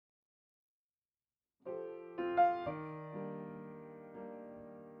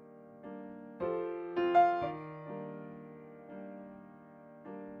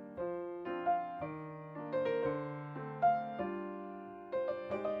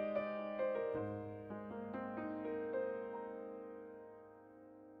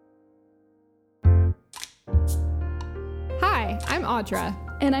I'm Audra.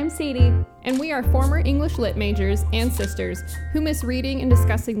 And I'm Sadie. And we are former English lit majors and sisters who miss reading and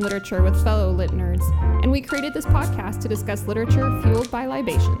discussing literature with fellow lit nerds. And we created this podcast to discuss literature fueled by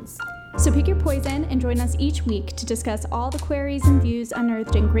libations. So pick your poison and join us each week to discuss all the queries and views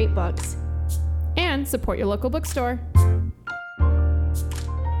unearthed in great books. And support your local bookstore.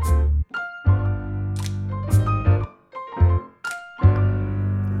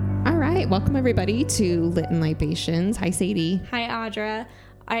 All right, welcome everybody to Lit and Libations. Hi, Sadie. Hi, Audra.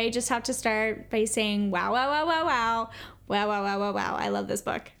 I just have to start by saying wow, wow, wow, wow, wow. Wow, wow, wow, wow, wow. I love this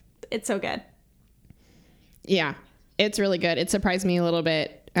book. It's so good. Yeah, it's really good. It surprised me a little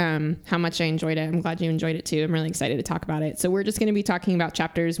bit how much I enjoyed it. I'm glad you enjoyed it too. I'm really excited to talk about it. So we're just going to be talking about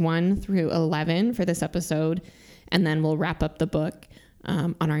chapters 1 through 11 for this episode, and then we'll wrap up the book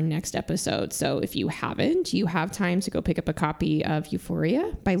on our next episode. So if you haven't, you have time to go pick up a copy of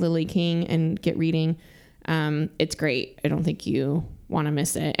Euphoria by Lily King and get reading. It's great. I don't think you want to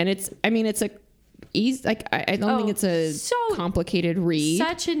miss it. And it's a easy, like, I don't think it's a so complicated read.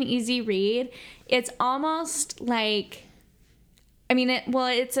 Such an easy read. It's almost like,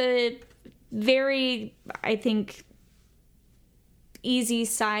 it's a very, I think, easy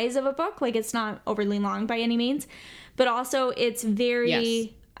size of a book. Like, it's not overly long by any means, but also it's very, yes.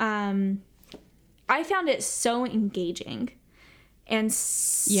 I found it so engaging. And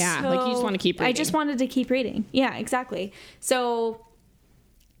yeah, like you just want to keep reading. I just wanted to keep reading. Yeah, exactly. So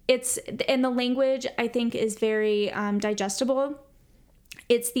and the language, I think, is very digestible.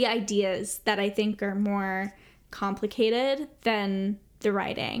 It's the ideas that I think are more complicated than the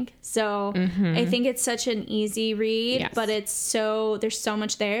writing. So I think it's such an easy read, yes. But there's so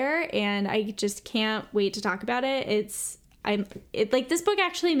much there, and I just can't wait to talk about it. This book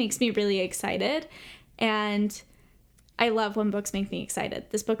actually makes me really excited, and I love when books make me excited.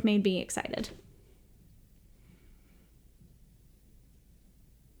 This book made me excited.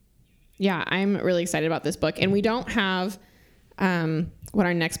 Yeah, I'm really excited about this book. And we don't have what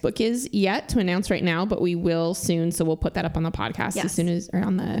our next book is yet to announce right now, but we will soon. So we'll put that up on the podcast, yes.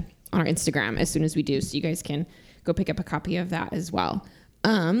 On our Instagram as soon as we do. So you guys can go pick up a copy of that as well.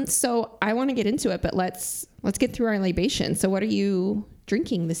 So I want to get into it, but let's get through our libation. So what are you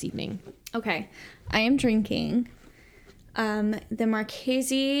drinking this evening? Okay. I am drinking the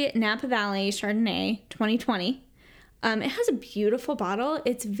Marchese Napa Valley Chardonnay 2020. It has a beautiful bottle.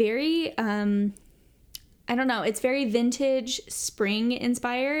 It's very, it's very vintage spring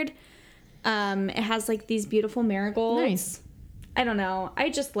inspired. It has like these beautiful marigolds. Nice. I don't know. I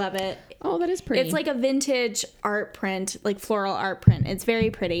just love it. Oh, that is pretty. It's like a vintage art print, like floral art print. It's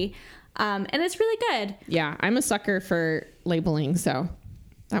very pretty. And it's really good. Yeah. I'm a sucker for labeling. So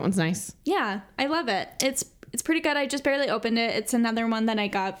that one's nice. Yeah. I love it. It's pretty good. I just barely opened it. It's another one that I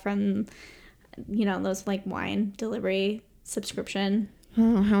got from, those like wine delivery subscription.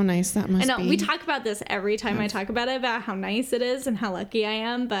 Oh, how nice that must be. I know. We talk about this every time I talk about it, about how nice it is and how lucky I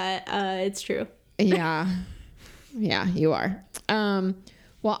am, but it's true. Yeah. Yeah, you are.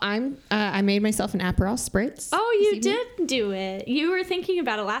 Well, I made myself an Aperol Spritz. Oh, you did do it. You were thinking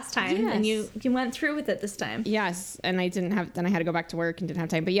about it last time, yes. And you went through with it this time. Yes, and I had to go back to work and didn't have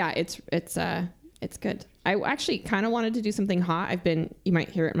time. But yeah, it's good. I actually kind of wanted to do something hot. You might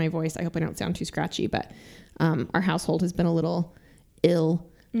hear it in my voice. I hope I don't sound too scratchy, but our household has been a little ill,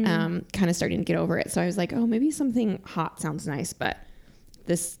 kind of starting to get over it. So I was like, oh, maybe something hot sounds nice, but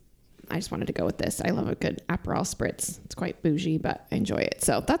I just wanted to go with this. I love a good Aperol Spritz. It's quite bougie, but I enjoy it.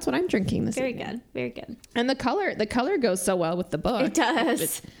 So that's what I'm drinking this evening. Very good. Very good. And the color goes so well with the book. It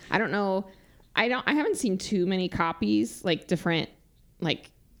does. I don't know. I haven't seen too many copies, like different, like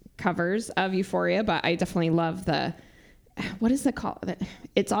covers of Euphoria, but I definitely love what is it called?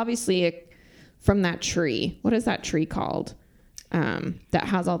 It's obviously from that tree. What is that tree called? That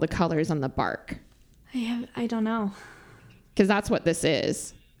has all the colors on the bark. I don't know. Because that's what this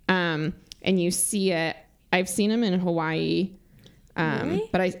is. And you see it. I've seen them in Hawaii. Really?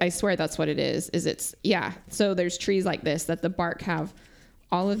 But I swear that's what it is. So there's trees like this that the bark have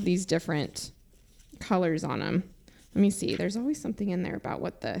all of these different colors on them. Let me see. There's always something in there about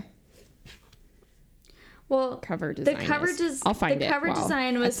what the cover design is. I'll find it. The cover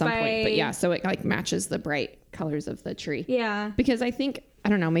design was at some point. But yeah, so it like matches the bright colors of the tree. Yeah. Because I think, I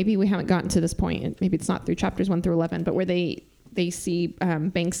don't know, maybe we haven't gotten to this point. Maybe it's not through chapters 1 through 11, but where they see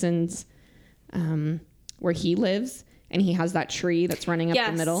Bankson's, where he lives, and he has that tree that's running up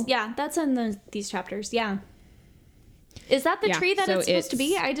the middle. Yeah, that's in these chapters. Yeah. Is that the tree that it's supposed to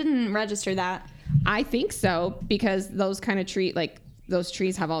be? I didn't register that. I think so, because those kind of those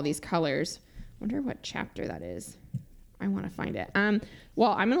trees have all these colors. I wonder what chapter that is. I want to find it.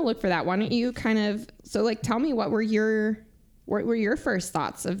 Well, I'm going to look for that. Why don't you tell me what were your what were your first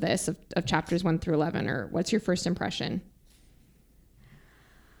thoughts of this, of chapters 1 through 11, or what's your first impression?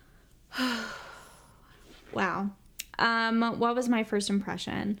 Wow. What was my first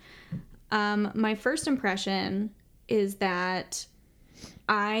impression? My first impression is that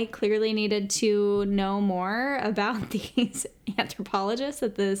I clearly needed to know more about these anthropologists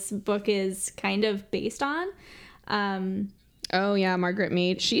that this book is kind of based on. Oh yeah, Margaret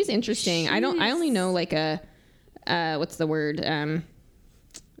Mead. She's interesting. I only know like what's the word?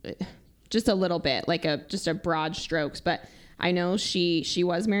 Just a little bit, like just a broad strokes, but I know she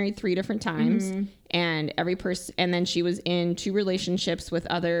was married 3 different times, and and then she was in 2 relationships with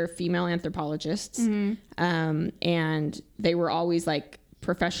other female anthropologists. And they were always like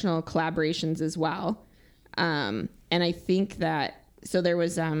professional collaborations as well. And I think that, so there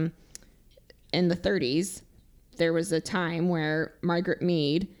was, in the 30s, there was a time where Margaret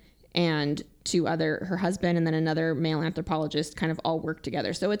Mead and 2 other, her husband and then another male anthropologist, kind of all worked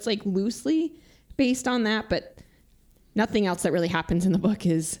together. So it's like loosely based on that, but nothing else that really happens in the book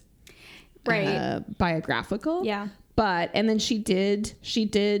is biographical. Yeah. But, and then she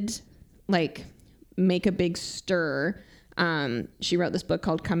did like make a big stir. She wrote this book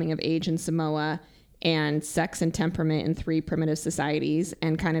called Coming of Age in Samoa and Sex and Temperament in 3 Primitive Societies,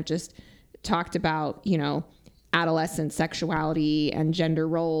 and kind of just talked about, you know, adolescent sexuality and gender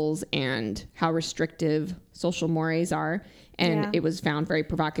roles and how restrictive social mores are. And it was found very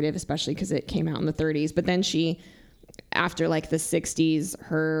provocative, especially because it came out in the 30s. But then she, after like the 60s,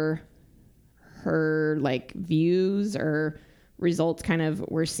 her like views or results kind of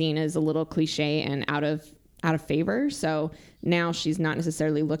were seen as a little cliche and out of favor. So now she's not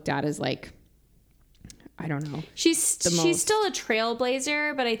necessarily looked at as like, I don't know. She's still a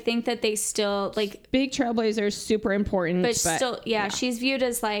trailblazer, but I think that they still like big trailblazers, super important, but still, she's viewed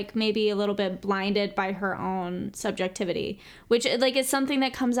as like maybe a little bit blinded by her own subjectivity, which like is something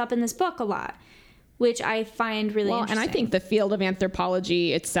that comes up in this book a lot, which I find really interesting. And I think the field of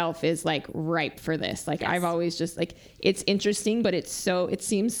anthropology itself is like ripe for this. Like I've always just like, it's interesting, but it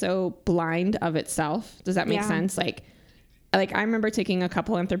seems so blind of itself. Does that make sense? Like I remember taking a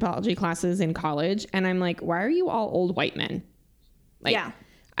couple anthropology classes in college, and I'm like, why are you all old white men? Like,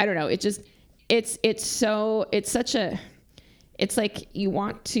 I don't know. It's like you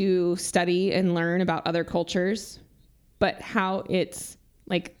want to study and learn about other cultures, but how it's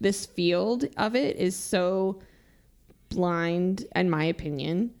like this field of it is so blind, in my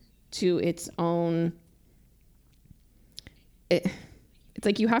opinion, to its own. It's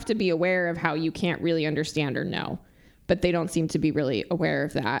like you have to be aware of how you can't really understand or know, but they don't seem to be really aware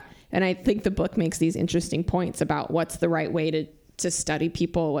of that. And I think the book makes these interesting points about what's the right way to study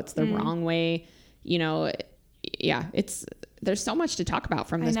people, what's the wrong way. You know, there's so much to talk about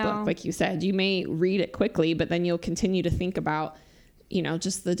from this book. Like you said, you may read it quickly, but then you'll continue to think about, you know,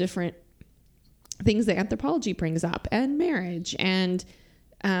 just the different things that anthropology brings up, and marriage, and,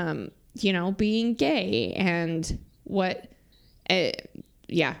 you know, being gay, and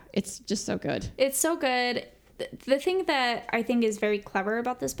it's just so good. It's so good. The thing that I think is very clever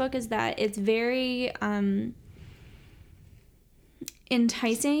about this book is that it's very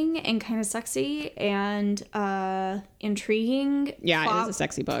enticing and kind of sexy and intriguing. Yeah, it is a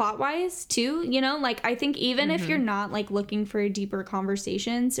sexy book. Plot-wise, too. You know, like, I think even if you're not, like, looking for deeper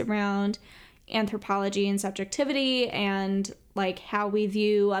conversations around anthropology and subjectivity and, like, how we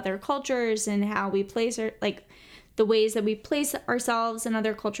view other cultures and how we place the ways that we place ourselves in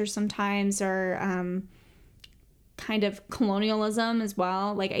other cultures sometimes are kind of colonialism as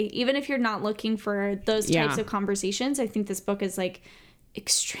well. Like, even if you're not looking for those types of conversations, I think this book is like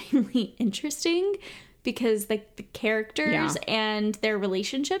extremely interesting because like the characters and their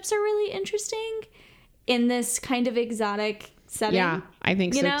relationships are really interesting in this kind of exotic setting. Yeah, I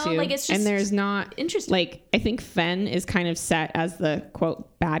think so too. Like, it's just, and there's not interesting. Like, I think Fenn is kind of set as the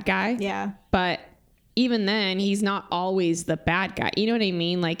quote bad guy. Yeah. But even then, he's not always the bad guy. You know what I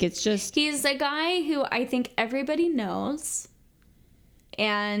mean? Like, it's just... He's a guy who I think everybody knows.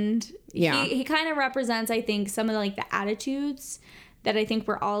 And he kind of represents, I think, some of the attitudes that I think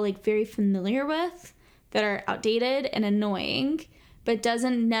we're all, like, very familiar with that are outdated and annoying, but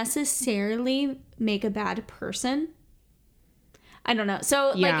doesn't necessarily make a bad person. I don't know.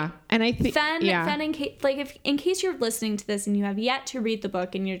 So, and I think... Fenn, in case you're listening to this and you have yet to read the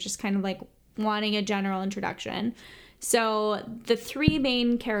book and you're just kind of, like, wanting a general introduction. So the 3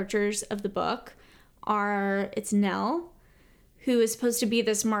 main characters of the book it's Nell, who is supposed to be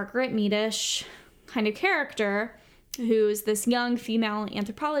this Margaret Meadish kind of character, who's this young female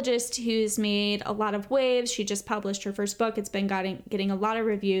anthropologist who's made a lot of waves. She just published her first book. It's been getting a lot of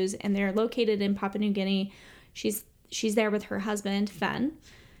reviews, and they're located in Papua New Guinea. She's she's there with her husband, Fen,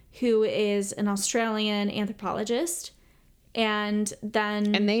 who is an Australian anthropologist. And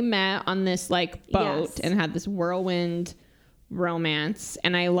they met on this like boat yes. and had this whirlwind romance.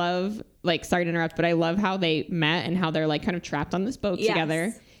 And I love, like, sorry to interrupt, but I love how they met and how they're like kind of trapped on this boat yes.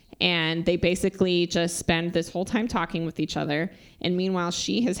 together. And they basically just spend this whole time talking with each other. And meanwhile,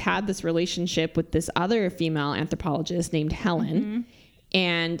 she has had this relationship with this other female anthropologist named Helen. Mm-hmm.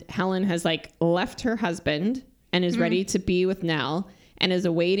 And Helen has like left her husband and is ready to be with Nell, and is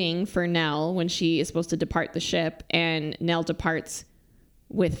awaiting for Nell when she is supposed to depart the ship. And Nell departs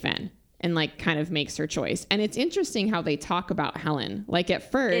with Fen and like kind of makes her choice. And it's interesting how they talk about Helen. Like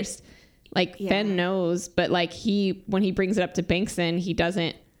at first, Fen knows, but like when he brings it up to Bengtson, he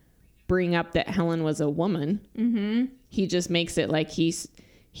doesn't bring up that Helen was a woman. Mm-hmm. He just makes it like this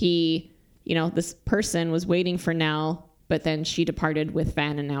person was waiting for Nell, but then she departed with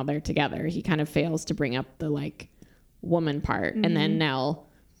Fen and now they're together. He kind of fails to bring up the like woman part. Mm-hmm. And then Nell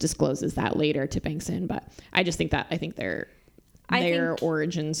discloses that later to Bengtson. But I just think their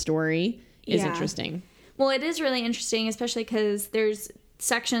origin story is interesting. Well, it is really interesting, especially because there's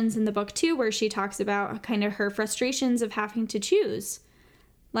sections in the book too where she talks about kind of her frustrations of having to choose.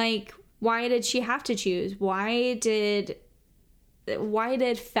 Like, why did she have to choose? Why did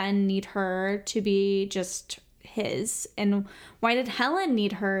Fen need her to be just his? And why did Helen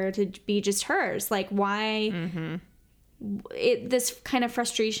need her to be just hers? Like, why... Mm-hmm. This kind of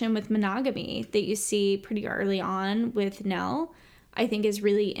frustration with monogamy that you see pretty early on with Nell, I think is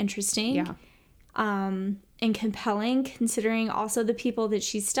really interesting. Yeah. And compelling, considering also the people that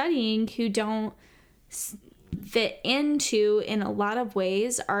she's studying who don't fit into, in a lot of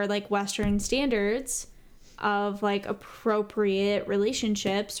ways, are like Western standards of like appropriate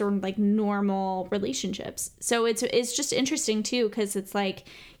relationships or like normal relationships. So it's just interesting too, because it's like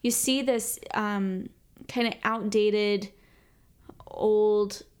you see this kind of outdated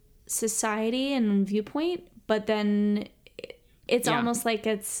old society and viewpoint, but then it's almost like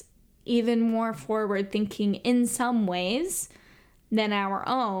it's even more forward thinking in some ways than our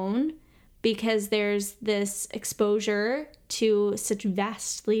own, because there's this exposure to such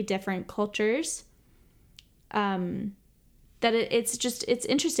vastly different cultures that it's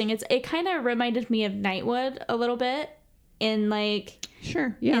interesting. It kind of reminded me of Nightwood a little bit in like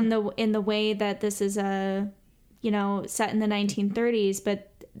sure yeah in the way that this is set in the 1930s,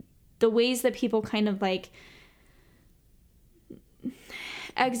 but the ways that people kind of like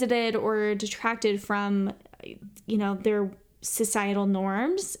exited or detracted from their societal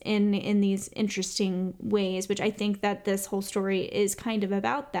norms in these interesting ways, which I think that this whole story is kind of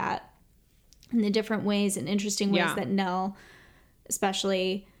about that, in the different ways and interesting ways that Nell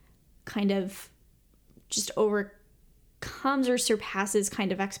especially kind of just overcomes or surpasses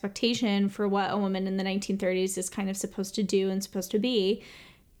kind of expectation for what a woman in the 1930s is kind of supposed to do and supposed to be.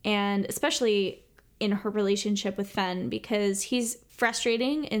 And especially in her relationship with Fen, because he's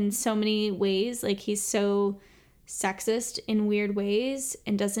frustrating in so many ways. Like, he's so sexist in weird ways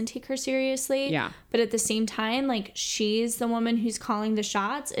and doesn't take her seriously. Yeah. But at the same time, like, she's the woman who's calling the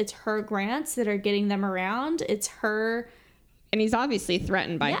shots. It's her grants that are getting them around. It's her. And he's obviously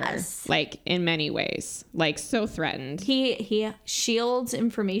threatened by her, like, in many ways, like, so threatened. He shields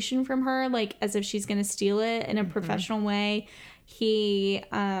information from her, like, as if she's going to steal it in a professional way. He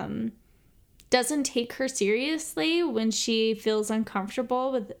doesn't take her seriously when she feels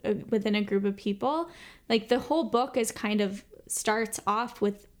uncomfortable within a group of people. Like, the whole book is kind of starts off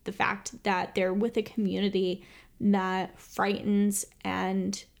with the fact that they're with a community that frightens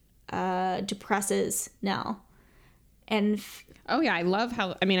and depresses Nell. And I love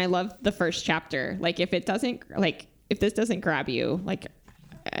the first chapter. Like, if this doesn't grab you, like,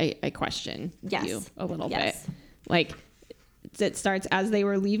 I question you a little bit. Like, it starts, as they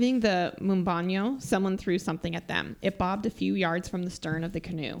were leaving the Mumbanyo, someone threw something at them. It bobbed a few yards from the stern of the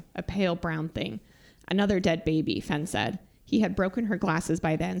canoe, a pale brown thing. Another dead baby, Fen said. He had broken her glasses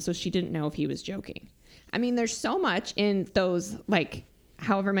by then, so she didn't know if he was joking. I mean, there's so much in those, like,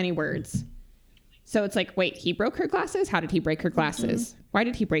 however many words. So it's like, wait, he broke her glasses? How did he break her glasses? Why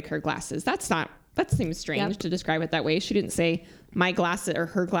did he break her glasses? That seems strange to describe it that way. She didn't say my glasses or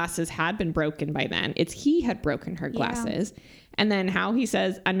her glasses had been broken by then. It's he had broken her glasses. Yeah. And then how he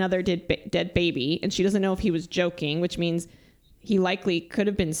says another dead baby, and she doesn't know if he was joking, which means he likely could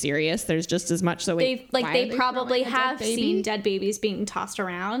have been serious. There's just as much. So they probably have seen dead babies being tossed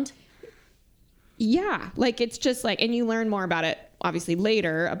around. Yeah, like, it's just like, and you learn more about it obviously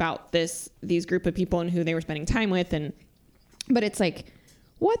later about these group of people and who they were spending time with, but it's like,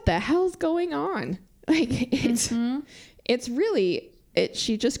 what the hell's going on? Like, it's really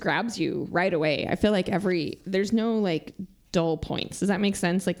she just grabs you right away. I feel like there's no like dull points. Does that make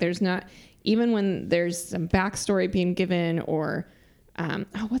sense? Like there's not, even when there's some backstory being given or,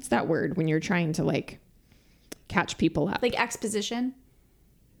 what's that word when you're trying to like catch people up? Like exposition.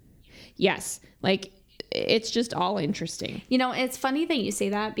 Yes. Like it's just all interesting. You know, it's funny that you say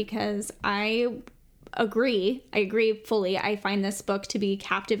that because I agree fully. I find this book to be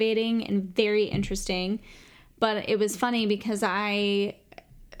captivating and very interesting. But it was funny because I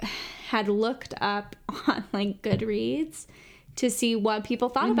had looked up on like Goodreads to see what people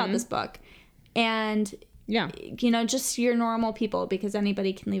thought about this book. And, you know, just your normal people, because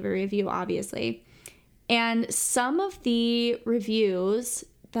anybody can leave a review, obviously. And some of the reviews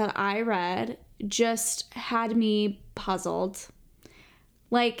that I read just had me puzzled.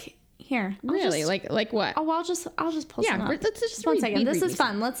 Like, here. Really? Like what? Oh, I'll just pull some up. Let's just 1 second. This is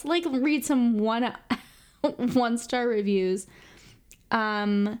fun. Let's like read some one-star reviews.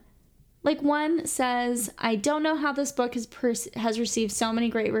 Like one says, I don't know how this book has received so many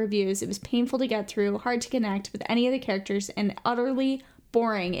great reviews. It was painful to get through, hard to connect with any of the characters, and utterly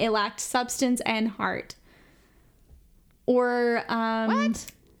boring. It lacked substance and heart. Or,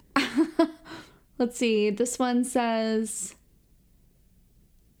 what? Let's see. This one says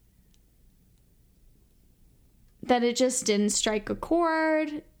that it just didn't strike a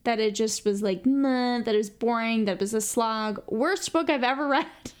chord, that it just was like, meh, that it was boring, that it was a slog. Worst book I've ever read.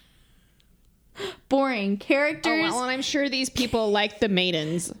 Boring. Characters. Oh, well, and I'm sure these people like The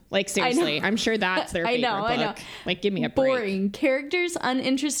Maidens. Like, seriously. I'm sure that's their favorite book. I know. Like, give me a break. Boring. Characters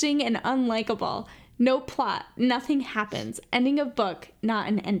uninteresting and unlikable. No plot. Nothing happens. Ending of book. Not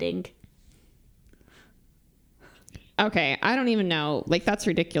an ending. Okay, I don't even know. Like, that's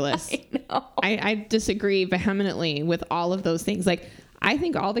ridiculous. I know. I disagree vehemently with all of those things. Like, I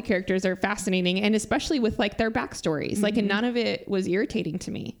think all the characters are fascinating, and especially with like their backstories. Mm-hmm. Like, and none of it was irritating to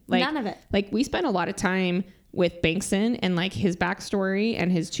me. Like, none of it. Like, we spent a lot of time with Bankson and like his backstory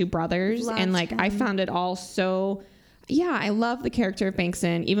and his two brothers, and like I found it all so. Yeah, I love the character of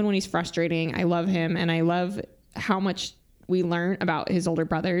Bankson, even when he's frustrating. I love him, and I love how much we learn about his older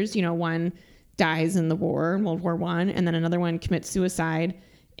brothers. You know, one dies in the war in World War I, and then another one commits suicide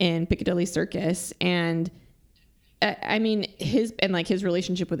in Piccadilly Circus, and. I mean, his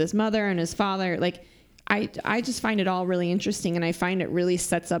relationship with his mother and his father, like, I just find it all really interesting. And I find it really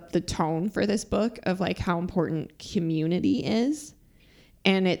sets up the tone for this book of like how important community is.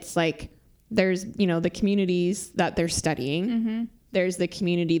 And it's like, there's, you know, the communities that they're studying. Mm-hmm. There's the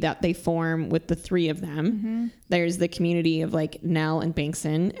community that they form with the three of them. Mm-hmm. There's the community of like Nell and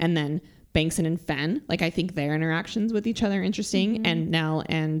Bankson, and then Bankson and Fen. Like, I think their interactions with each other are interesting. Mm-hmm. And Nell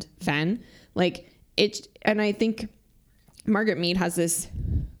and Fen, like, and I think Margaret Mead has this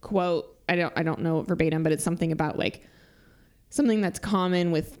quote. I don't know it verbatim, but it's something about like something that's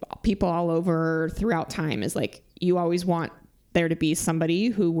common with people all over throughout time is like, you always want there to be somebody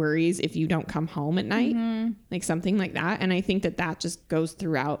who worries if you don't come home at night, like something like that. And I think that just goes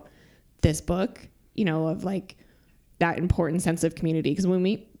throughout this book, you know, of like that important sense of community. Because when we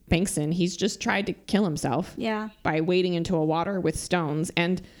meet Bankson, he's just tried to kill himself by wading into a water with stones,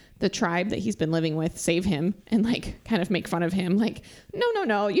 and the tribe that he's been living with save him and like kind of make fun of him. Like,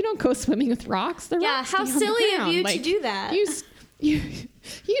 no, you don't go swimming with rocks. The rocks how silly of you like, to do that.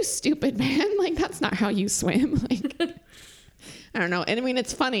 You stupid man. Like, that's not how you swim. Like, I don't know. And I mean,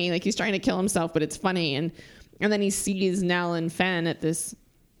 it's funny. Like, he's trying to kill himself, but it's funny. And then he sees Nell and Fen at this.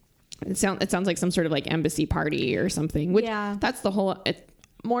 It sounds like some sort of like embassy party or something. Which that's the whole.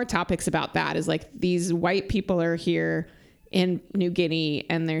 More topics about that is like these white people are here in New Guinea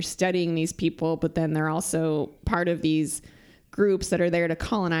and they're studying these people, but then they're also part of these groups that are there to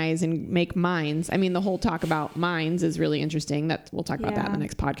colonize and make mines. I mean, the whole talk about mines is really interesting. That we'll talk about that in the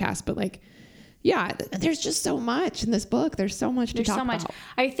next podcast. But like, yeah, there's just so much in this book. There's so much to talk about.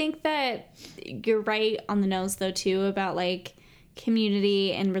 I think that you're right on the nose though too about like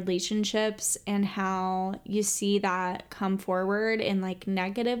community and relationships and how you see that come forward in like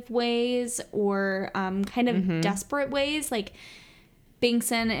negative ways or kind of desperate ways. Like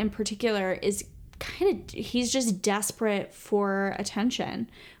Bankson in particular is he's just desperate for attention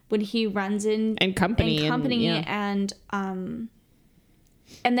when he runs in company and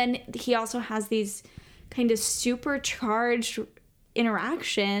then he also has these kind of supercharged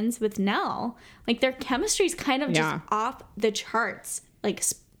interactions with Nell. Like their chemistry is kind of just off the charts, like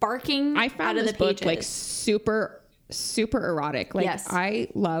sparking out of the pages. Book like super erotic. Like I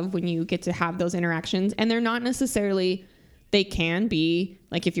love when you get to have those interactions, and they're not necessarily, they can be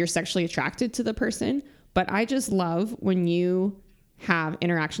like if you're sexually attracted to the person, but I just love when you have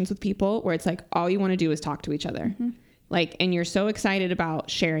interactions with people where it's like all you want to do is talk to each other. Like, and you're so excited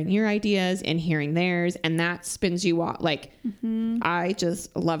about sharing your ideas and hearing theirs, and that spins you off. Like, I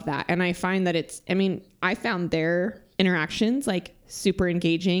just love that. And I find that I found their interactions like super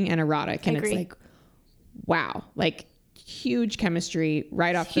engaging and erotic. And it's like, wow, like huge chemistry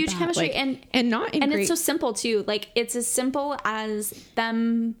right off the bat. Huge chemistry. Like, and it's so simple too. Like, it's as simple as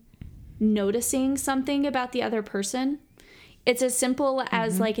them noticing something about the other person. It's as simple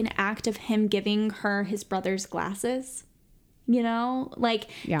as like an act of him giving her his brother's glasses, you know, like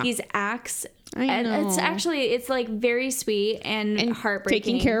these acts. And it's like very sweet and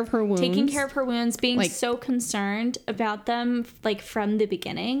heartbreaking. Taking care of her wounds, being like, so concerned about them, like from the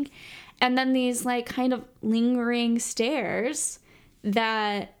beginning. And then these like kind of lingering stares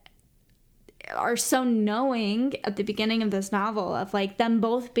that are so knowing at the beginning of this novel of like them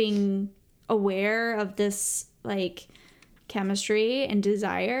both being aware of this like chemistry and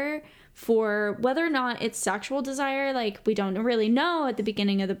desire, for whether or not it's sexual desire, like we don't really know at the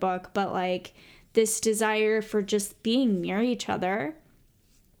beginning of the book, but like this desire for just being near each other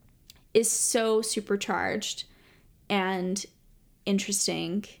is so supercharged and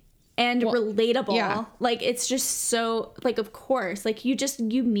interesting and relatable. Yeah. Like, it's just so like, of course, like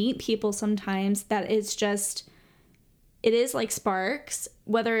you meet people sometimes that it's just, it is like sparks,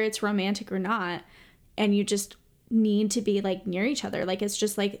 whether it's romantic or not, and you just need to be like near each other. Like, it's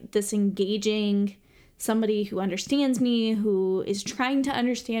just like this engaging somebody who understands me, who is trying to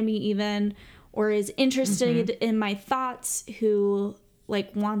understand me even, or is interested in my thoughts, who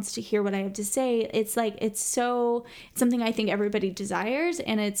like wants to hear what I have to say. It's like, it's something I think everybody desires,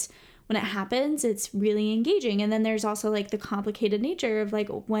 and it's, when it happens, it's really engaging. And then there's also like the complicated nature of like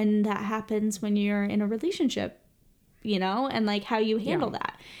when that happens when you're in a relationship, you know, and like how you handle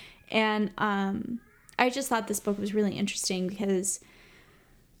that. And I just thought this book was really interesting because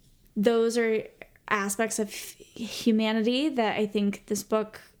those are aspects of humanity that I think this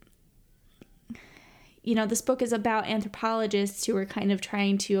book, you know, this book is about anthropologists who are kind of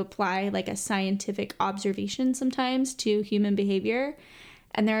trying to apply like a scientific observation sometimes to human behavior.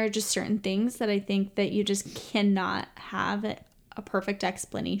 And there are just certain things that I think that you just cannot have a perfect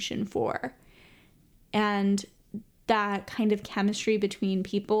explanation for. And that kind of chemistry between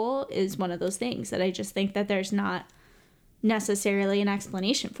people is one of those things that I just think that there's not necessarily an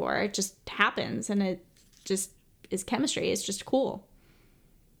explanation for. It just happens, and it just is chemistry. It's just cool.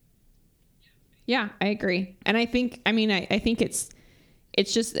 Yeah, I agree. And I think it's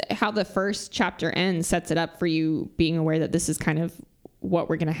just how the first chapter ends sets it up for you being aware that this is kind of what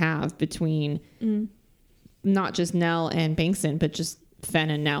we're going to have between not just Nell and Bengtson, but just Fen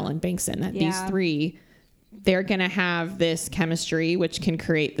and Nell and Bengtson, that these three, they're going to have this chemistry, which can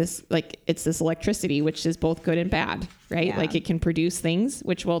create this, like, it's this electricity, which is both good and bad, right? Yeah. Like, it can produce things,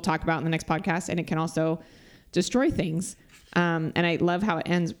 which we'll talk about in the next podcast, and it can also destroy things. And I love how it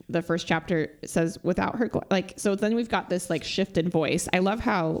ends. The first chapter says, without her, so then we've got this like shift in voice. I love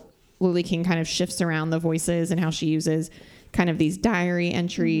how Lily King kind of shifts around the voices and how she uses kind of these diary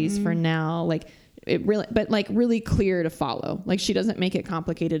entries for Nell. Like, it really, but like really clear to follow. Like, she doesn't make it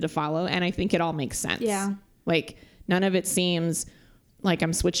complicated to follow. And I think it all makes sense. Yeah. Like, none of it seems like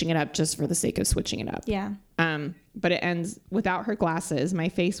I'm switching it up just for the sake of switching it up. Yeah. But it ends, without her glasses, my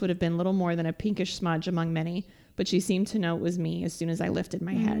face would have been little more than a pinkish smudge among many, but she seemed to know it was me as soon as I lifted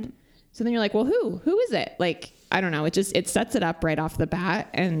my head. So then you're like, well, who is it? Like, I don't know. It sets it up right off the bat.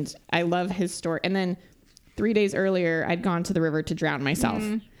 And I love his story. And then 3 days earlier, I'd gone to the river to drown myself.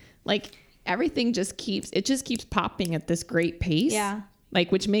 Like, everything just keeps popping at this great pace. Yeah.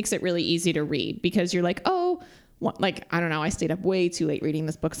 Like, which makes it really easy to read, because you're like, oh, like, I don't know. I stayed up way too late reading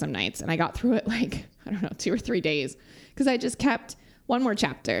this book some nights, and I got through it like, I don't know, 2 or 3 days, because I just kept one more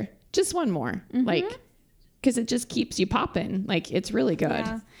chapter, just one more, like, because it just keeps you popping. Like, it's really good.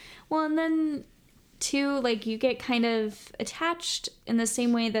 Yeah. Well, and then too, like, you get kind of attached in the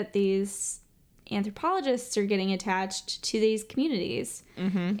same way that these anthropologists are getting attached to these communities.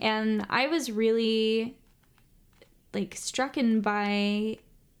 And I was really like struck by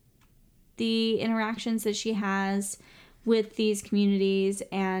the interactions that she has with these communities,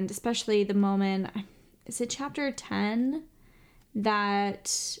 and especially the moment, is it chapter 10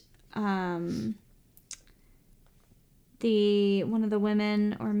 that one of the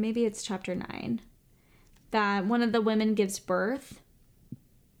women, or maybe it's chapter 9, that one of the women gives birth.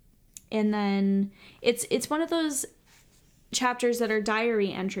 And then it's one of those chapters that are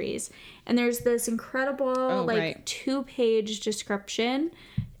diary entries. And there's this incredible 2-page description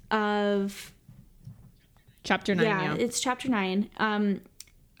of chapter 9. Yeah, it's chapter 9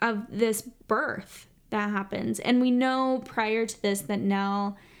 of this birth that happens. And we know prior to this that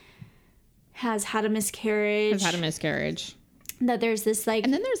Nell has had a miscarriage. That there's this like,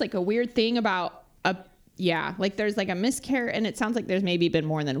 and then there's like a weird thing about like there's like a miscarriage, and it sounds like there's maybe been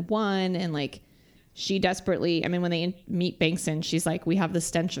more than one, and like she desperately, I mean, when they meet Bankson, she's like, we have the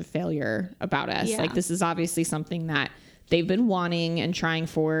stench of failure about us. Yeah. Like this is obviously something that they've been wanting and trying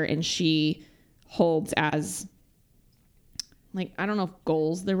for, and she holds as like, I don't know if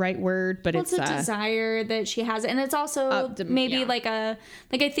goal's the right word, but it's a desire that she has, and it's also maybe like I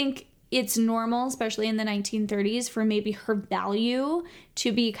think it's normal, especially in the 1930s, for maybe her value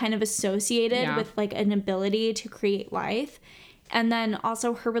to be kind of associated with like an ability to create life. And then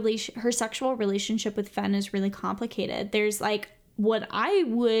also her sexual relationship with Fenn is really complicated. There's like what I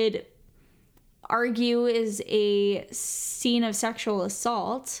would argue is a scene of sexual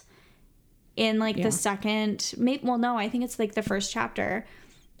assault in like the second, I think it's like the first chapter,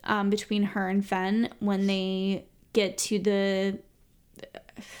 between her and Fenn when they get to the,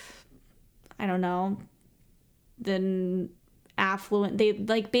 I don't know, the affluent, they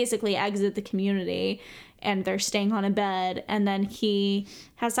like basically exit the community and they're staying on a bed, and then he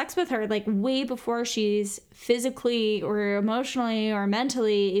has sex with her like way before she's physically or emotionally or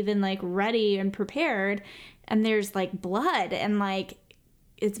mentally even like ready and prepared, and there's like blood and like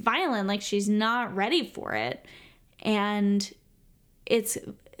it's violent, like she's not ready for it, and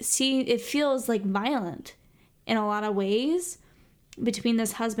it feels like violent in a lot of ways between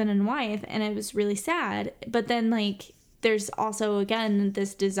this husband and wife, and it was really sad. But then like there's also again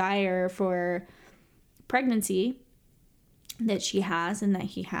this desire for pregnancy that she has and that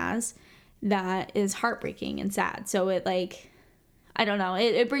he has that is heartbreaking and sad. So it like, I don't know,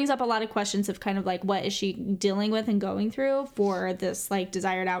 it brings up a lot of questions of kind of like what is she dealing with and going through for this like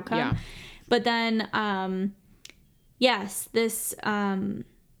desired outcome. But then yes, this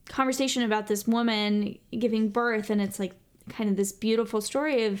conversation about this woman giving birth, and it's like kind of this beautiful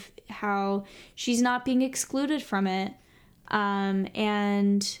story of how she's not being excluded from it,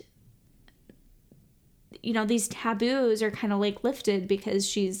 and you know, these taboos are kind of like lifted because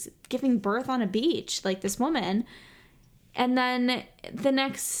she's giving birth on a beach, like this woman. And then the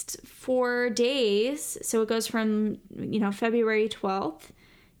next 4 days, so it goes from, you know, February 12th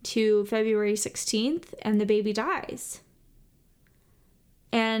to February 16th, and the baby dies.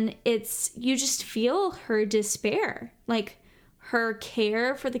 And you just feel her despair, like her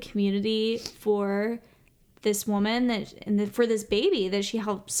care for the community, for this woman for this baby that she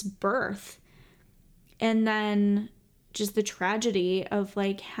helps birth. And then just the tragedy of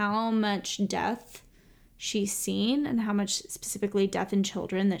like how much death she's seen, and how much specifically death in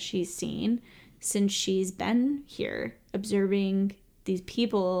children that she's seen since she's been here observing these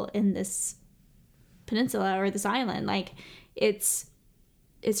people in this peninsula or this island. Like it's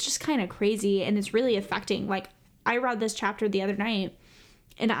just kind of crazy, and it's really affecting. Like I read this chapter the other night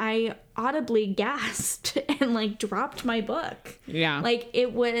and I audibly gasped and like dropped my book. Yeah. Like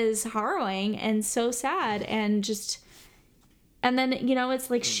it was harrowing and so sad, and then, you know, it's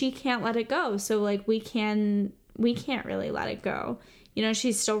like she can't let it go. So like we can't really let it go. You know,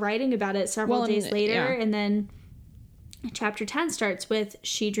 she's still writing about it several days later. And then chapter 10 starts with,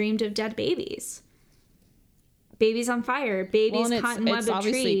 she dreamed of dead babies. Babies on fire, babies caught in web of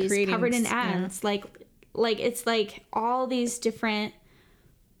trees, covered in ants. Like it's like all these different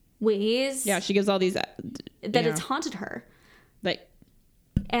ways. Yeah, she gives all these that it's haunted her.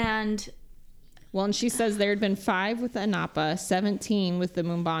 And she says there had been 5 with the Anapa, 17 with the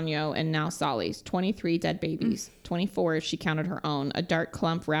Mumbanyo, and now Solly's. 23 dead babies. 24 if she counted her own. A dark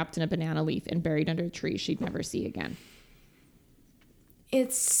clump wrapped in a banana leaf and buried under a tree she'd never see again.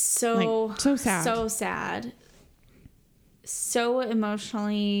 It's so sad. So sad. So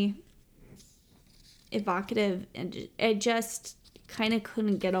emotionally evocative, and I just kind of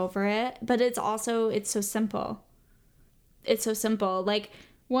couldn't get over it. But it's so simple. It's so simple. Like,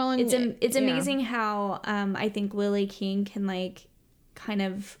 it's amazing how I think Lily King can like kind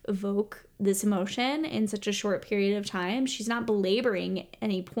of evoke this emotion in such a short period of time. She's not belaboring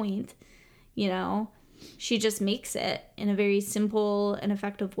any point, you know. She just makes it in a very simple and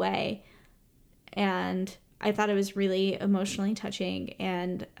effective way. And I thought it was really emotionally touching,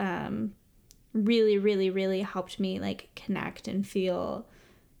 and really, really, really helped me like connect and feel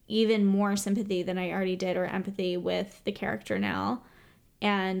even more sympathy than I already did, or empathy with the character Nell.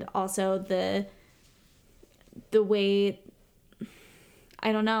 And also the way,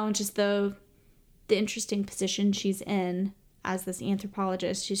 I don't know, just the interesting position she's in as this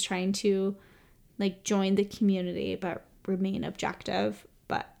anthropologist. She's trying to like join the community but remain objective,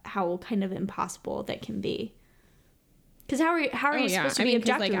 but how kind of impossible that can be. Because how are you supposed to be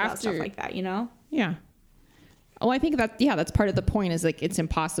objective about stuff like that, you know? Yeah. Oh, I think that's part of the point is like, it's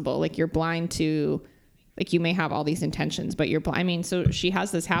impossible. Like you're blind to, like you may have all these intentions, but you're blind. I mean, so she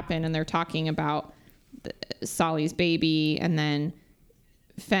has this happen and they're talking about Solly's baby, and then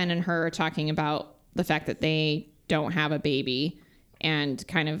Fen and her are talking about the fact that they don't have a baby and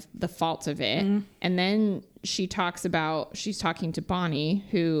kind of the fault of it. And then she's talking to Bonnie,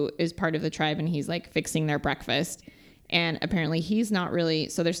 who is part of the tribe, and he's like fixing their breakfast. And apparently he's not really,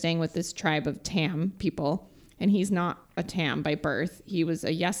 so they're staying with this tribe of Tam people, and he's not a Tam by birth. He was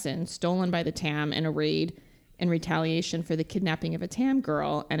a Yesin, stolen by the Tam in a raid in retaliation for the kidnapping of a Tam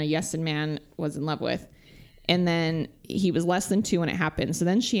girl and a Yesin man was in love with. And then he was less than 2 when it happened. So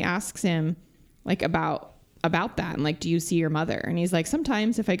then she asks him like about that, and like, do you see your mother? And he's like,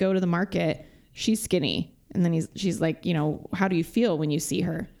 sometimes if I go to the market, she's skinny. And then she's like, you know, how do you feel when you see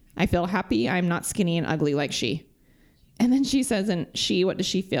her? I feel happy. I'm not skinny and ugly like she. And then she says, what does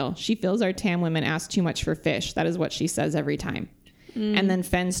she feel? She feels our Tam women ask too much for fish. That is what she says every time. And then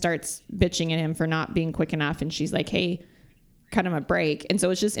Fen starts bitching at him for not being quick enough. And she's like, hey, cut him a break. And so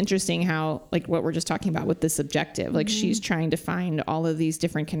it's just interesting how, like what we're just talking about with the subjective, like she's trying to find all of these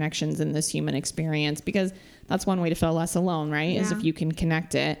different connections in this human experience, because that's one way to feel less alone, right? Is if you can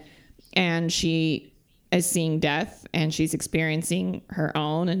connect it. And she is seeing death and she's experiencing her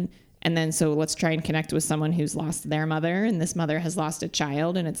own. And then, so let's try and connect with someone who's lost their mother, and this mother has lost a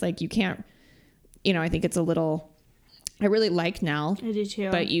child. And it's like, you can't, you know, I think it's a little, I really like Nell. I do too.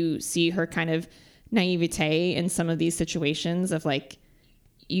 But you see her kind of naivete in some of these situations of like,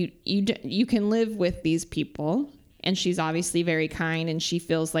 you can live with these people, and she's obviously very kind, and she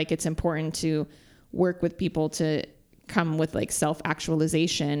feels like it's important to work with people to come with like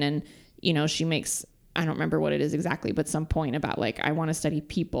self-actualization. And, you know, she makes, I don't remember what it is exactly, but some point about like, I want to study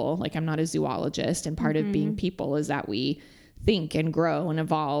people. Like I'm not a zoologist. And part of being people is that we think and grow and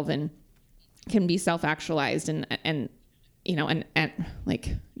evolve and can be self-actualized and, you know, and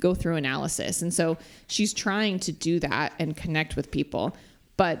like go through analysis. And so she's trying to do that and connect with people,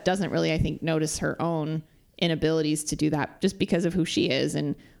 but doesn't really, I think, notice her own inabilities to do that just because of who she is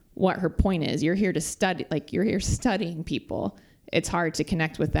and what her point is. You're here to study, like you're here studying people. It's hard to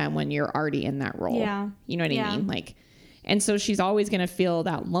connect with them when you're already in that role. Yeah. You know what I mean? Like, and so she's always going to feel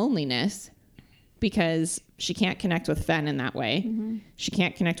that loneliness because she can't connect with Fen in that way. She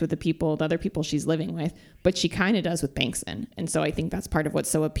can't connect with the other people she's living with, but she kind of does with Bankson. And so I think that's part of what's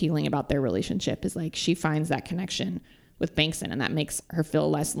so appealing about their relationship is like, she finds that connection with Bankson, and that makes her feel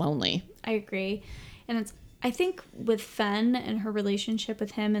less lonely. I agree. And I think with Fen and her relationship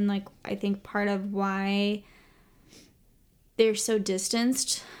with him, and like, I think part of why they're so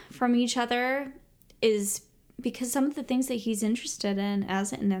distanced from each other is because some of the things that he's interested in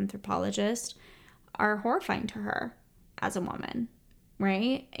as an anthropologist are horrifying to her as a woman,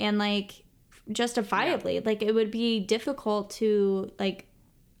 right? And like, justifiably, like it would be difficult to like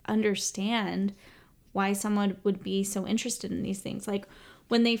understand why someone would be so interested in these things. Like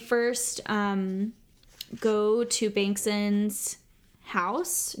when they first go to Bankson's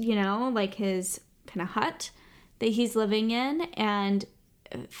house, you know, like his kind of hut that he's living in, and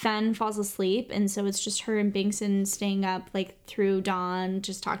Fen falls asleep, and so it's just her and Bankson staying up like through dawn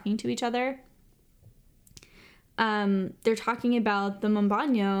just talking to each other. They're talking about the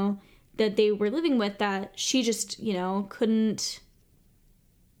Mombano that they were living with that she just, you know, couldn't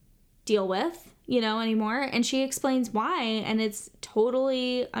deal with, you know, anymore. And she explains why, and it's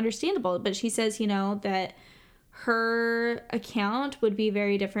totally understandable. But she says, you know, that her account would be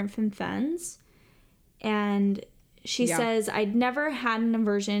very different from Fen's. And she says, I'd never had an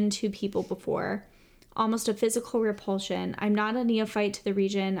aversion to people before, almost a physical repulsion. I'm not a neophyte to the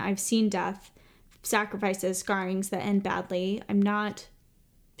region. I've seen death, sacrifices, scarrings that end badly. I'm not...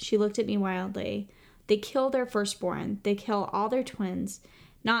 She looked at me wildly. They kill their firstborn. They kill all their twins.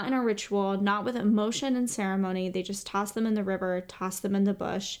 Not in a ritual, not with emotion and ceremony. They just toss them in the river, toss them in the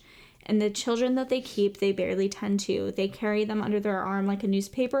bush. And the children that they keep, they barely tend to. They carry them under their arm like a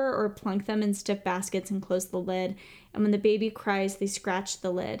newspaper or plunk them in stiff baskets and close the lid. And when the baby cries, they scratch the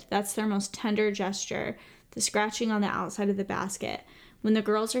lid. That's their most tender gesture, the scratching on the outside of the basket. When the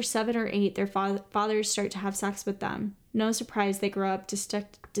girls are 7 or 8, their fathers start to have sex with them. No surprise they grow up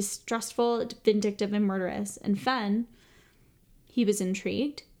distrustful, vindictive, and murderous. And Fen, he was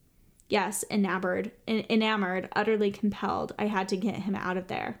intrigued. Yes, enamored, utterly compelled. I had to get him out of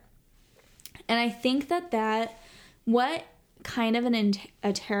there. And I think that what kind of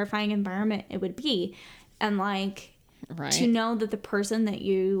a terrifying environment it would be. And like, right, to know that the person that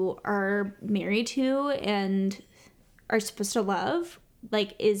you are married to and are supposed to love,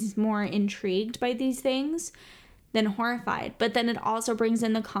 like, is more intrigued by these things than horrified. But then it also brings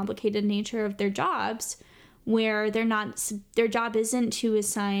in the complicated nature of their jobs, where their job isn't to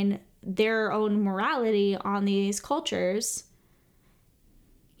assign their own morality on these cultures,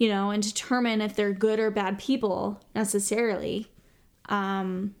 you know, and determine if they're good or bad people necessarily.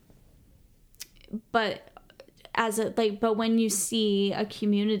 But but when you see a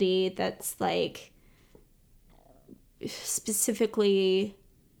community that's like specifically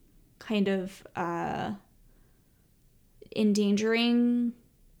kind of endangering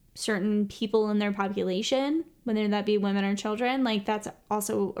certain people in their population, whether that be women or children, like that's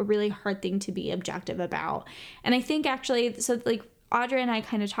also a really hard thing to be objective about. And I think actually, so like Audra and I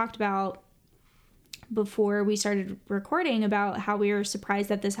kind of talked about before we started recording about how we were surprised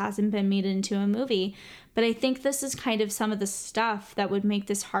that this hasn't been made into a movie. But I think this is kind of some of the stuff that would make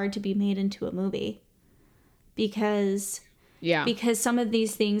this hard to be made into a movie. Because some of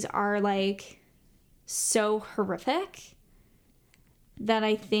these things are like so horrific that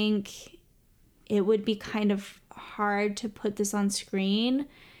I think it would be kind of hard to put this on screen,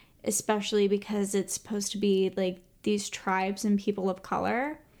 especially because it's supposed to be like these tribes and people of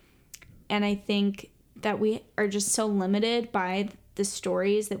color. And I think that we are just so limited by the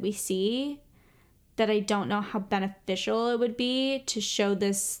stories that we see that I don't know how beneficial it would be to show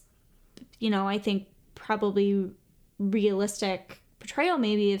this, you know, I think probably realistic portrayal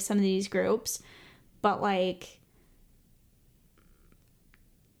maybe of some of these groups. But like,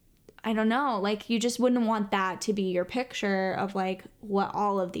 I don't know, like you just wouldn't want that to be your picture of like what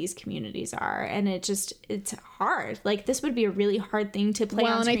all of these communities are. And it's hard. Like this would be a really hard thing to play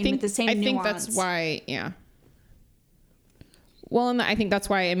on screen with the same nuance. I think that's why, yeah. Well, and I think that's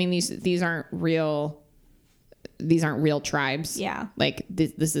why, I mean, these aren't real tribes. Yeah. Like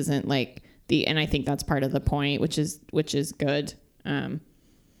this isn't like and I think that's part of the point, which is good.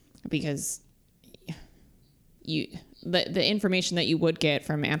 Because the information that you would get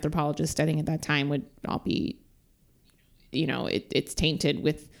from anthropologists studying at that time would all be, you know, it's tainted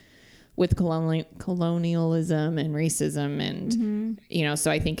with colonialism and racism and, you know,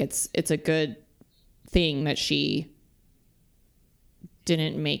 so I think it's a good thing that she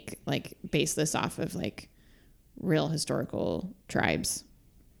didn't base this off of like real historical tribes.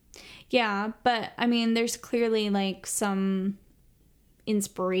 Yeah. But I mean, there's clearly like some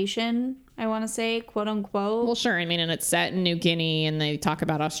inspiration, I want to say, quote unquote. Well, sure. I mean, and it's set in New Guinea and they talk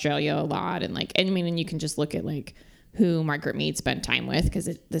about Australia a lot and like, I mean, and you can just look at like who Margaret Mead spent time with because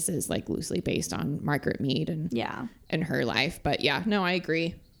this is like loosely based on Margaret Mead and her life. But yeah, no, I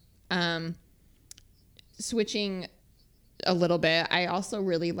agree. Switching a little bit, I also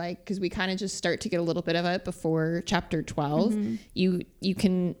really like, because we kind of just start to get a little bit of it before chapter 12. Mm-hmm. You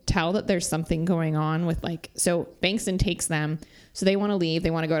can tell that there's something going on with like, so Bankston takes them, so they want to leave, they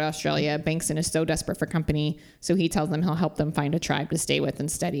want to go to Australia. Bankston is so desperate for company, so he tells them he'll help them find a tribe to stay with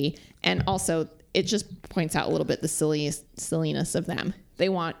and study. And also it just points out a little bit the silliness of them. They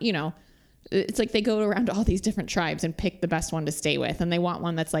want, you know, it's like they go around to all these different tribes and pick the best one to stay with, and they want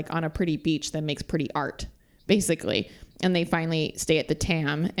one that's like on a pretty beach that makes pretty art, basically. And they finally stay at the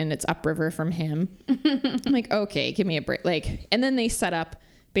Tam, and it's upriver from him. I'm like, okay, give me a break. Like, and then they set up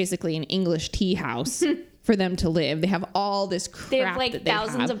basically an English tea house for them to live. They have all this crap. They have like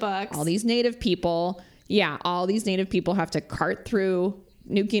thousands of books. All these native people. Yeah, all these native people have to cart through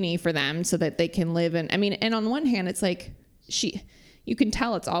New Guinea for them so that they can live. And I mean, and on one hand, it's like you can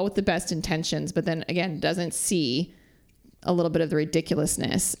tell it's all with the best intentions, but then again, doesn't see a little bit of the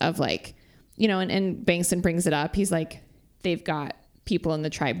ridiculousness of like, you know, and Bankston brings it up. He's like, they've got people in the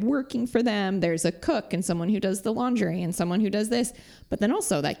tribe working for them. There's a cook and someone who does the laundry and someone who does this. But then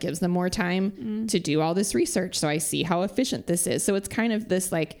also that gives them more time to do all this research. So I see how efficient this is. So it's kind of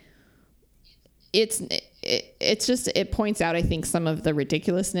this like, it's just, it points out, I think, some of the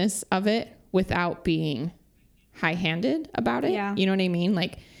ridiculousness of it without being high-handed about it. Yeah. You know what I mean?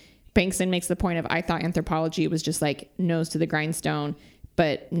 Like Bankston makes the point of, I thought anthropology was just like nose to the grindstone.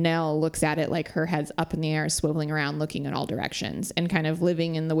 But Nell looks at it like her head's up in the air, swiveling around, looking in all directions, and kind of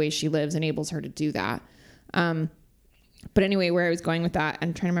living in the way she lives enables her to do that. But anyway, where I was going with that,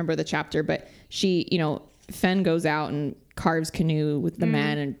 I'm trying to remember the chapter, but she, you know, Fen goes out and carves canoe with the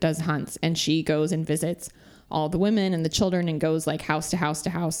men and does hunts, and she goes and visits all the women and the children and goes like house to house to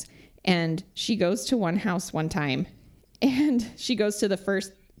house. And she goes to one house one time, and she goes to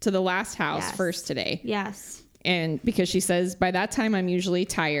the last house first today. Yes. And because she says, by that time, I'm usually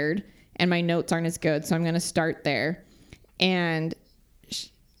tired and my notes aren't as good. So I'm going to start there. And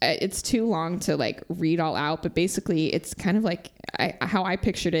it's too long to like read all out. But basically, it's kind of like how I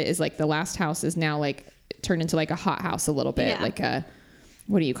pictured it is like the last house is now like turned into like a hot house a little bit. Yeah. Like a,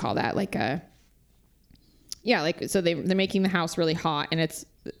 what do you call that? Like a, yeah, like, so they're making the house really hot, and it's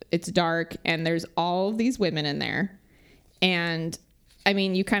it's dark and there's all of these women in there. And I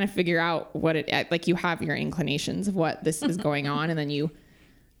mean, you kind of figure out what it, like you have your inclinations of what this is going on. And then you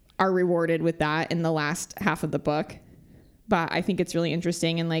are rewarded with that in the last half of the book. But I think it's really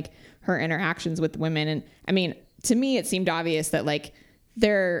interesting, and like her interactions with women. And I mean, to me, it seemed obvious that like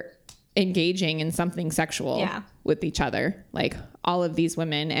they're engaging in something sexual with each other, like all of these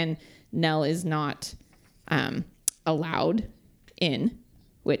women, and Nell is not allowed in,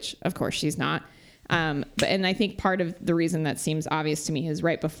 which of course she's not. And I think part of the reason that seems obvious to me is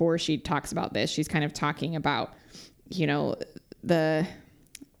right before she talks about this, she's kind of talking about, you know,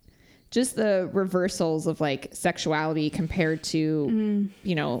 just the reversals of like sexuality compared to,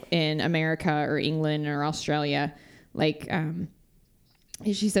 you know, in America or England or Australia. Like,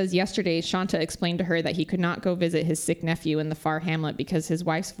 she says, yesterday, Shanta explained to her that he could not go visit his sick nephew in the far hamlet because his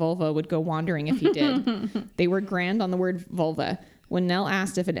wife's vulva would go wandering if he did. They were grand on the word vulva. When Nell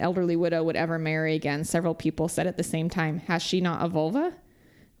asked if an elderly widow would ever marry again, several people said at the same time, has she not a vulva?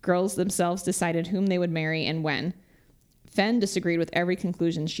 Girls themselves decided whom they would marry and when. Fenn disagreed with every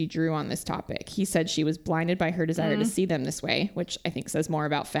conclusion she drew on this topic. He said she was blinded by her desire to see them this way, which I think says more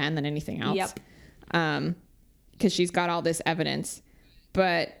about Fenn than anything else. Yep. Because she's got all this evidence.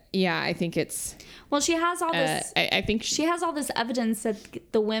 But yeah, I think it's... Well, she has all this... I think she has all this evidence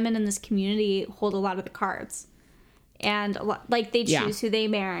that the women in this community hold a lot of the cards. And like they choose who they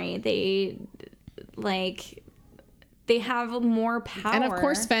marry. They have more power. And of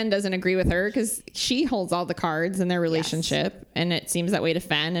course Fenn doesn't agree with her because she holds all the cards in their relationship. Yes. And it seems that way to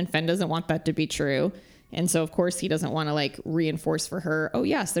Fenn, and Fenn doesn't want that to be true. And so of course he doesn't want to like reinforce for her, oh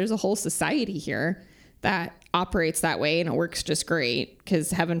yes, there's a whole society here that operates that way and it works just great, because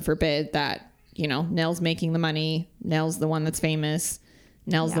heaven forbid that, you know, Nell's making the money, Nell's the one that's famous,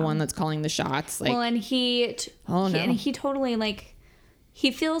 Nell's the one that's calling the shots. Like, well, and he totally like,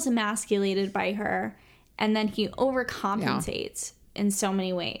 he feels emasculated by her, and then he overcompensates in so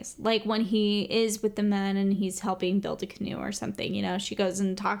many ways. Like when he is with the men and he's helping build a canoe or something, you know, she goes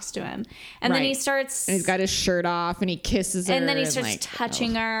and talks to him, and then he starts, and he's got his shirt off and he kisses her, and then he starts like,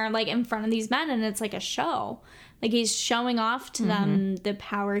 touching her like in front of these men, and it's like a show. Like he's showing off to them the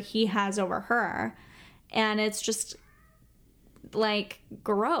power he has over her, and it's just like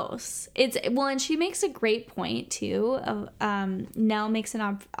gross. And she makes a great point too of Nell makes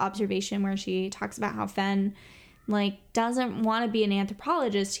an observation where she talks about how Fenn like doesn't want to be an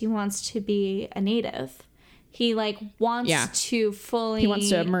anthropologist, he wants to be a native. He like wants to fully, he wants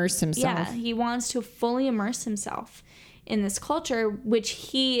to immerse himself. Yeah, he wants to fully immerse himself in this culture, which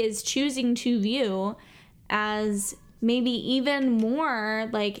he is choosing to view as maybe even more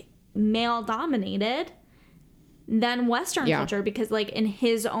like male dominated than Western culture, because like in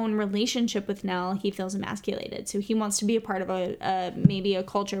his own relationship with Nell, he feels emasculated. So he wants to be a part of maybe a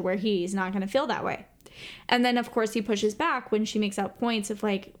culture where he's not going to feel that way. And then of course he pushes back when she makes out points of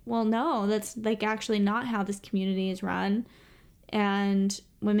like, well, no, that's like actually not how this community is run. And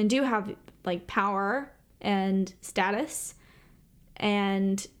women do have like power and status.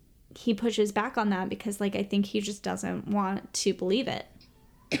 And he pushes back on that because like, I think he just doesn't want to believe it.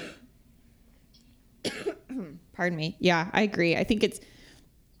 Pardon me. Yeah, I agree. I think it's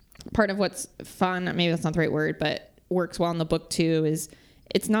part of what's fun. Maybe that's not the right word, but works well in the book too, is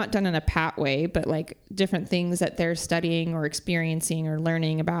it's not done in a pat way, but like different things that they're studying or experiencing or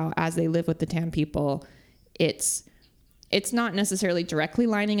learning about as they live with the Tam people. It's not necessarily directly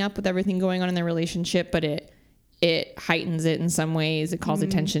lining up with everything going on in their relationship, but it heightens it in some ways. It calls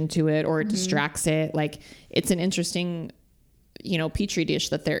attention to it, or it distracts it. Like it's an interesting, you know, petri dish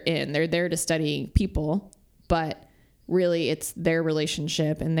that they're in. They're there to study people, but really it's their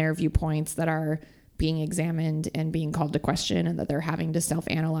relationship and their viewpoints that are being examined and being called to question, and that they're having to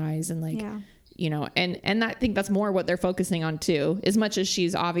self-analyze and like, you know, and I think that's more what they're focusing on too. As much as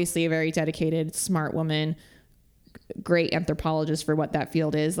she's obviously a very dedicated, smart woman, great anthropologist for what that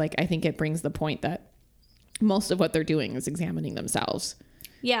field is, like I think it brings the point that most of what they're doing is examining themselves.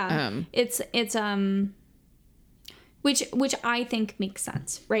 Yeah. It's which I think makes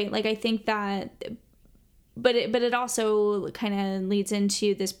sense, right? Like I think that, but it also kind of leads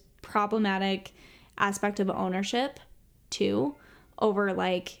into this problematic aspect of ownership too, over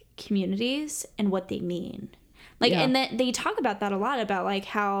like communities and what they mean. Like, and that they talk about that a lot, about like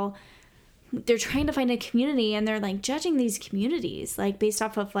how they're trying to find a community and they're like judging these communities like based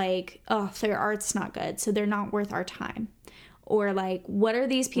off of like, oh, their art's not good, so they're not worth our time. or like, what are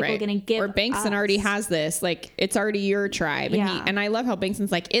these people going to give Or Bankson us? already has this, like, it's already your tribe. Yeah. And I love how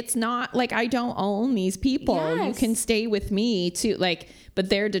Bankson's like, it's not like I don't own these people. Yes. You can stay with me too. Like, but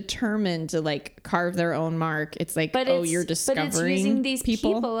they're determined to like carve their own mark. It's like, you're discovering but it's using these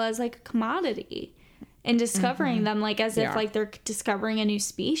people as like a commodity and discovering them like as if like they're discovering a new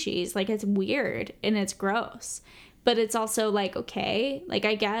species. Like, it's weird and it's gross. But it's also like, okay, like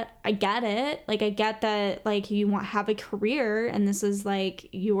I get it. Like, I get that like you have a career and this is like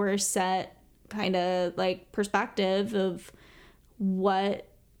your set kind of like perspective of what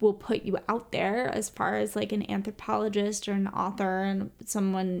will put you out there as far as like an anthropologist or an author and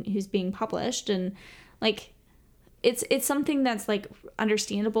someone who's being published. And like it's something that's like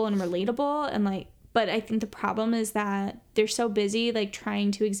understandable and relatable, and like, but I think the problem is that they're so busy like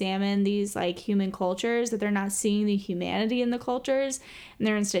trying to examine these like human cultures that they're not seeing the humanity in the cultures, and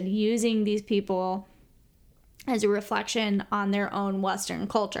they're instead using these people as a reflection on their own Western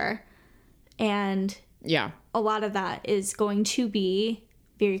culture. And a lot of that is going to be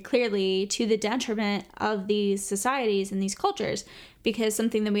very clearly to the detriment of these societies and these cultures, because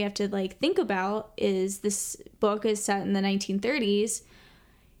something that we have to like think about is this book is set in the 1930s,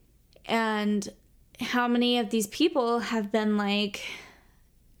 and how many of these people have been like,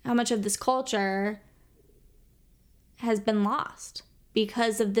 how much of this culture has been lost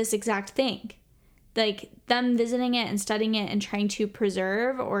because of this exact thing. Like, them visiting it and studying it and trying to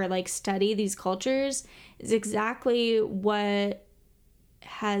preserve or like study these cultures is exactly what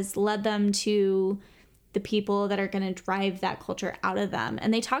has led them to the people that are going to drive that culture out of them.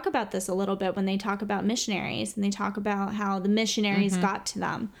 And they talk about this a little bit when they talk about missionaries, and they talk about how the missionaries got to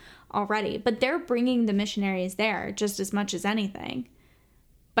them already, but they're bringing the missionaries there just as much as anything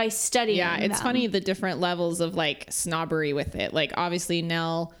by studying it's them. funny the different levels of like snobbery with it. Like, obviously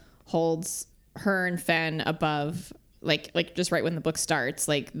Nell holds her and Fen above, like just right when the book starts,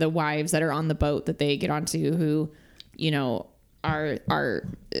 like the wives that are on the boat that they get onto, who, you know, are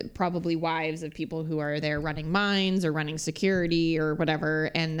probably wives of people who are there running mines or running security or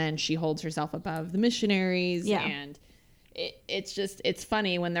whatever. And then she holds herself above the missionaries. And it's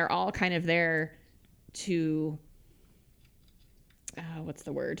funny when they're all kind of there to, what's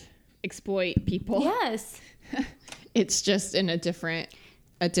the word? Exploit people. Yes. It's just in a different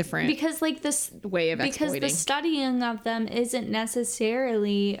because like this way of exploiting. Because the studying of them isn't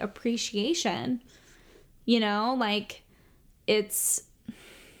necessarily appreciation, you know, like it's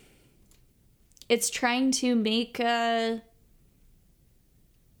trying to make a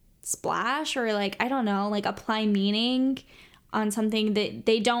splash or like, I don't know, like apply meaning on something that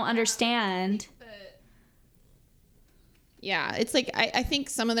they don't understand. Yeah, it's like I think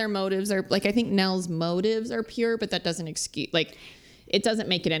some of their motives are like, I think Nell's motives are pure, but that doesn't excuse, like, it doesn't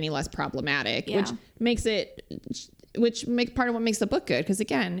make it any less problematic, which makes part of what makes the book good. Because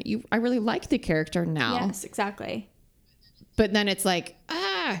again, I really like the character Nell. Yes, exactly. But then it's like,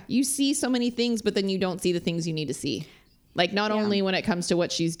 you see so many things, but then you don't see the things you need to see. Like, not only when it comes to what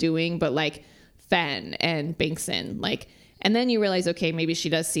she's doing, but like Fen and Bankson, like, and then you realize, okay, maybe she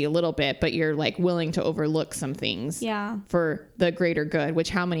does see a little bit, but you're like willing to overlook some things for the greater good,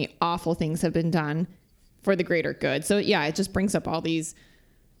 which how many awful things have been done for the greater good. So it just brings up all these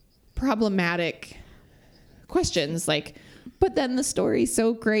problematic questions, like, but then the story's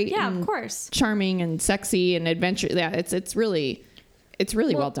so great. Yeah, of course. Charming and sexy and adventure. Yeah, it's really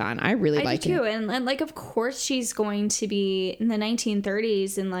well done. I really like it. I do too. And like, of course she's going to be in the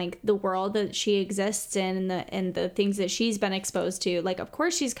 1930s and like the world that she exists in and the things that she's been exposed to. Like, of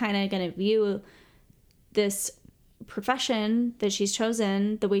course she's kind of going to view this profession that she's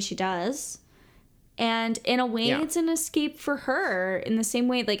chosen the way she does. And in a way, it's an escape for her in the same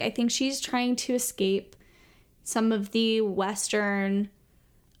way. Like, I think she's trying to escape some of the Western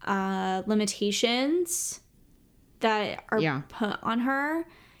limitations that are put on her.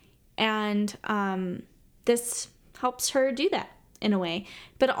 And this helps her do that in a way.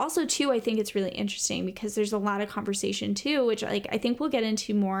 But also, too, I think it's really interesting because there's a lot of conversation, too, which like I think we'll get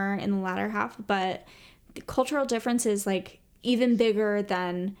into more in the latter half. But the cultural difference is like even bigger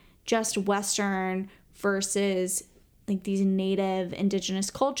than just Western versus like these native indigenous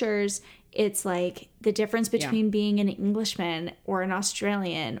cultures. It's like the difference between being an Englishman or an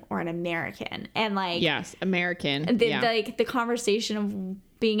Australian or an American, and like American. Like the conversation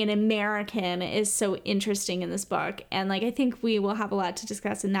of being an American is so interesting in this book, and like I think we will have a lot to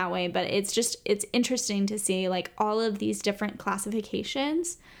discuss in that way. But it's interesting to see like all of these different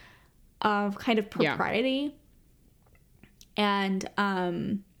classifications of kind of propriety and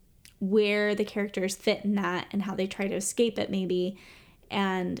where the characters fit in that and how they try to escape it maybe.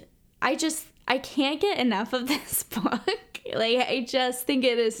 And I can't get enough of this book. Like, I just think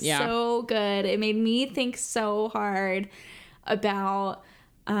it is Yeah. so good. It made me think so hard about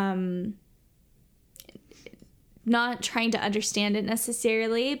not trying to understand it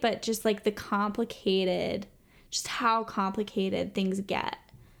necessarily, but just like the complicated, just how complicated things get.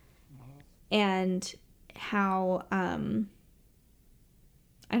 And how, I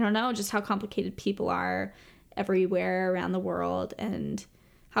don't know, just how complicated people are everywhere around the world, and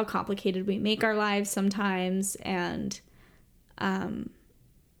how complicated we make our lives sometimes. And I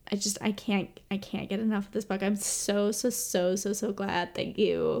can't get enough of this book. I'm so glad that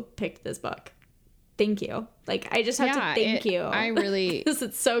you picked this book. Thank you. Like, I just have to thank you. I really, this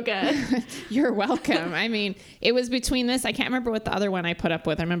is so good. You're welcome. I mean, it was between this. I can't remember what the other one I put up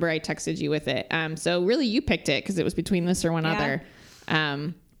with. I remember I texted you with it. So really you picked it because it was between this or one other.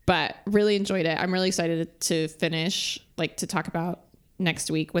 But really enjoyed it. I'm really excited to finish, like, to talk about next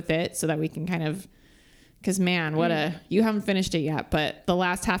week with it, so that we can kind of, because man, you haven't finished it yet, but the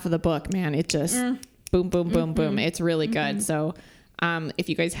last half of the book, man, it just boom, boom, boom, boom. It's really good. So if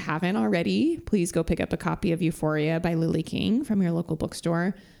you guys haven't already, please go pick up a copy of Euphoria by Lily King from your local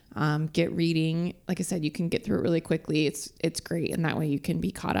bookstore. Get reading. Like I said, you can get through it really quickly. It's great. And that way you can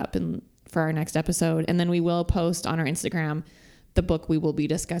be caught up for our next episode. And then we will post on our Instagram the book we will be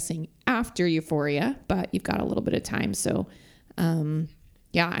discussing after Euphoria, but you've got a little bit of time. So,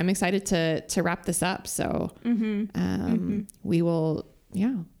 yeah, I'm excited to wrap this up. So, we will,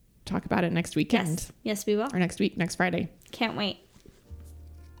 talk about it next weekend. Yes, we will. Or next week, next Friday. Can't wait.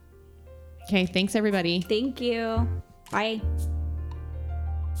 Okay. Thanks everybody. Thank you. Bye.